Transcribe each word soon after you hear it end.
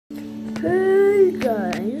Hey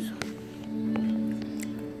guys.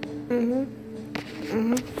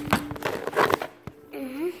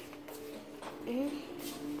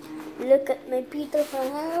 Look at my beautiful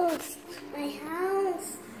house. My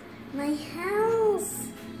house. My house.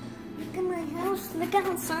 Look at my house. Look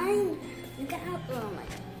outside. Look out. Oh my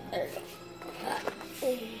god. There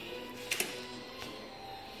we go.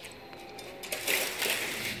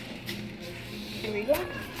 Here we go.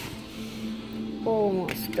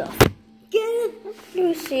 Almost stuff. Get it?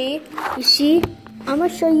 You see? You see? I'm gonna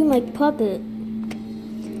show you my puppet.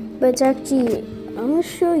 But it's actually, I'm gonna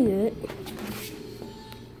show you it.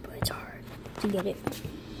 But it's hard to get it.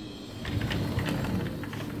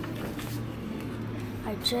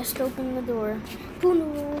 I just opened the door. Spoon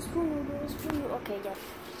noodles, spoon noodles, spoon noodles. Okay, yeah.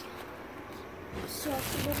 So I have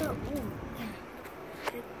to look up.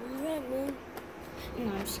 No,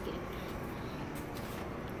 I'm just kidding.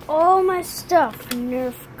 All my stuff.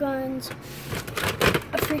 Nerf guns.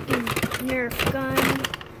 A freaking Nerf gun.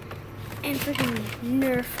 And freaking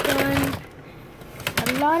Nerf gun.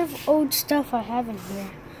 A lot of old stuff I have in here.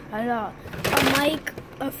 A lot. A mic.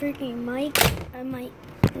 A freaking mic. I might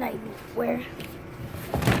not even wear.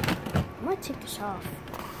 I might take this off.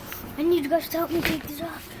 I need you guys to help me take this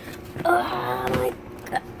off. Oh my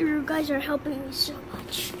god. You guys are helping me so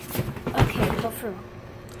much. Okay, go through.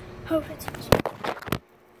 Hope I take this off.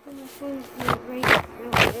 My phone's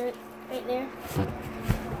right there.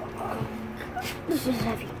 This is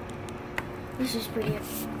heavy. This is pretty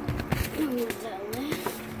heavy.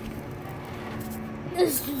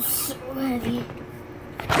 This is so heavy.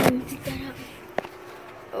 Let me take that out.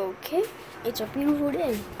 Okay, it's a beautiful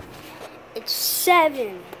day. It's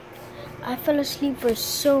 7. I fell asleep for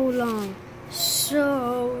so long.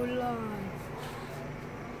 So long.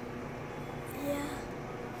 Yeah.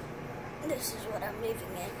 This is what I'm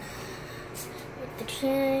living in. With the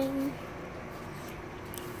chain.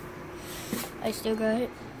 I still got it.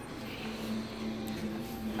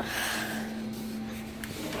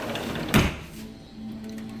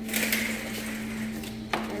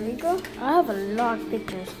 There we go. I have a lot of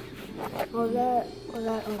pictures. Hold on.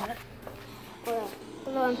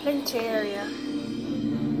 I'm playing Terraria.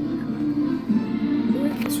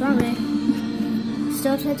 What's wrong, man?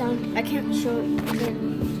 Still upside down. I can't show it.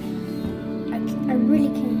 I really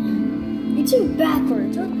can't. It's in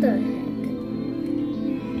backwards. What the heck?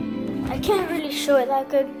 I can't really show it that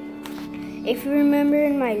good. If you remember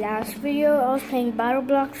in my last video, I was playing Battle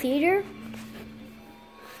Block Theater.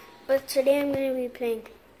 But today I'm going to be playing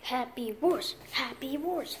Happy Wars. Happy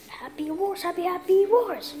Wars. Happy Wars. Happy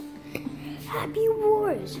Wars. Happy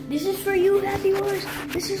Wars. This is for you, Happy Wars.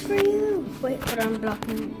 This is for you. Wait, hold on, I'm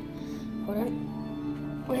blocking. Hold on.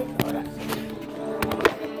 Wait, hold on.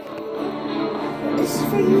 This is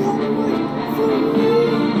for you, Happy Wars. For you.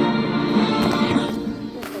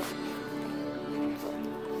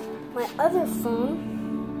 My other phone,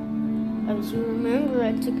 as you remember,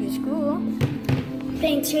 I took to school.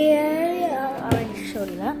 Playing Terraria, I already showed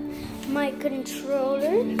you that. My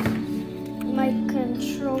controller.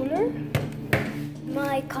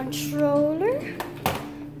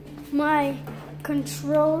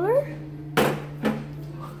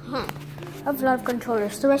 Huh. I have a lot of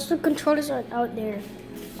controllers. The rest of the controllers are out there.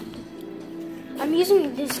 I'm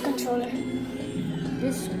using this controller.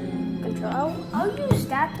 I'll use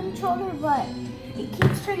that controller, but it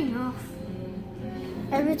keeps turning off.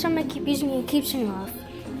 Every time I keep using it, it keeps turning off.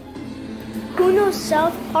 Who knows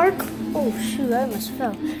South Park? Oh shoot, I almost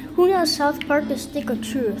fell. Who knows South Park: The Stick of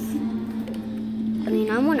Truth? I mean,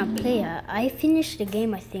 I want to play it. I finished the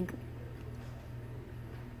game, I think.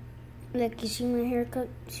 Look, you see my haircut?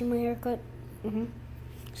 See my haircut?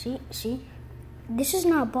 See? This is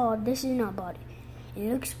not bald. This is not bald.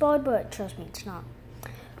 It looks bald, but trust me, it's not.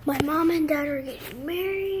 My mom and dad are getting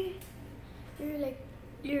married.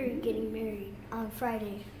 They're getting married on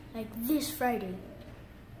Friday. Like this Friday.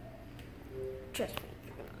 Trust me,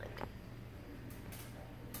 you're gonna like it.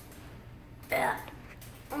 Yeah.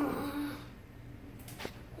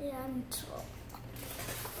 Yeah, I'm tall.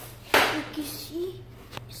 Look, you see?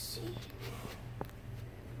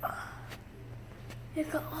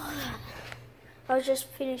 Look at all that. I was just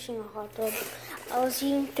finishing a hot dog. I was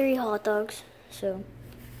eating 3 hot dogs, so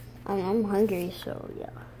I'm hungry, so yeah.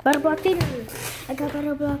 Battle Block Theater! I got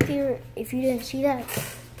Battle Block Theater. If you didn't see that,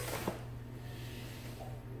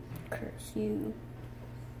 curse you.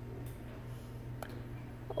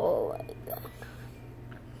 Oh my god.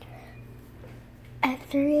 At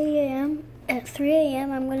 3 a.m.,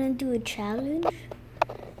 I'm gonna do a challenge.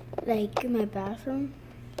 Like in my bathroom.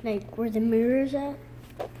 Like where the mirror's at.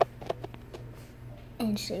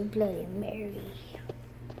 And say Bloody Mary.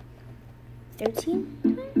 13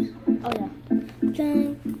 times? Oh yeah.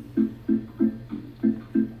 Dang.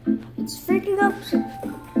 It's freaking up.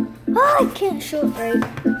 Oh, I can't show it right.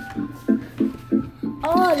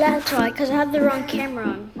 Oh, that's why, because I have the wrong camera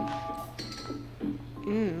on.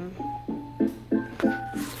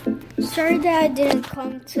 Sorry that I didn't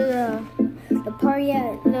come to the party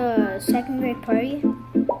at the second grade party.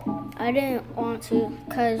 I didn't want to,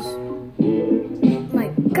 because my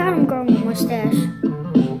God, I'm growing my mustache.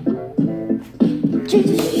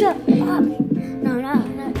 Jesus, shut up. No,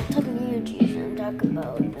 I'm not talking to you, Jesus. I'm talking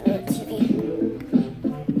about TV.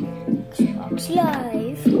 Xbox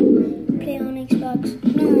Live. Play on Xbox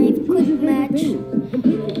Live. Quick match.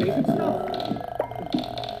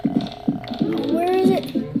 Where is it?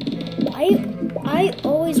 I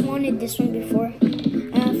always wanted this one before,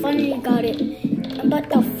 and I finally got it. But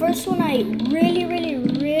the first one I really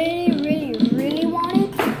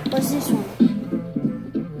wanted was this one.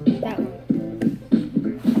 That one.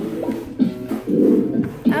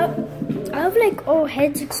 I have like all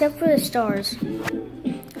heads except for the stars.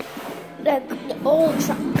 Like the old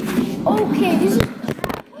trap. Okay, this is a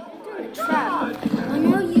trap. I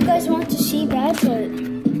know you guys want to see that, but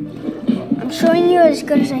I'm showing you as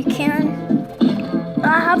good as I can.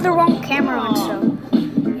 I have the wrong camera on, so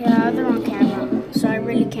yeah, I have the wrong camera, so I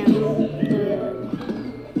really can't do it.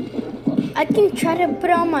 I can try to put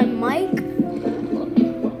on my mic.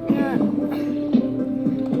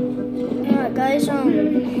 Yeah, guys,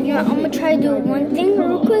 yeah, I'm gonna try to do one thing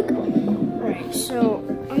real quick. Alright, so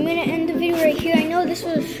I'm gonna end the video right here. I know this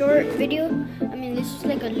was a short video. I mean, this is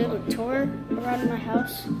like a little tour around my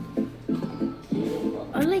house.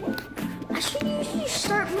 I should usually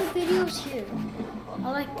start my videos here. I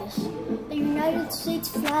like this. The United States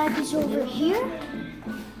flag is over here.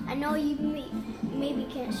 I know you maybe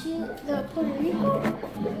can't see it. The Puerto Rico?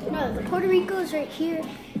 No, the Puerto Rico is right here,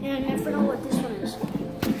 and I never know what this one is.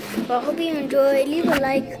 But I hope you enjoy. Leave a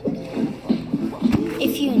like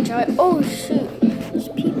if you enjoy. Oh shoot, there's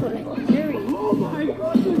people like hurry. I'm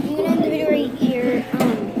gonna end the video right here.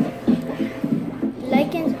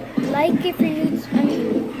 Like if you're new.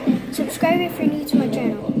 Subscribe if you're new to my channel.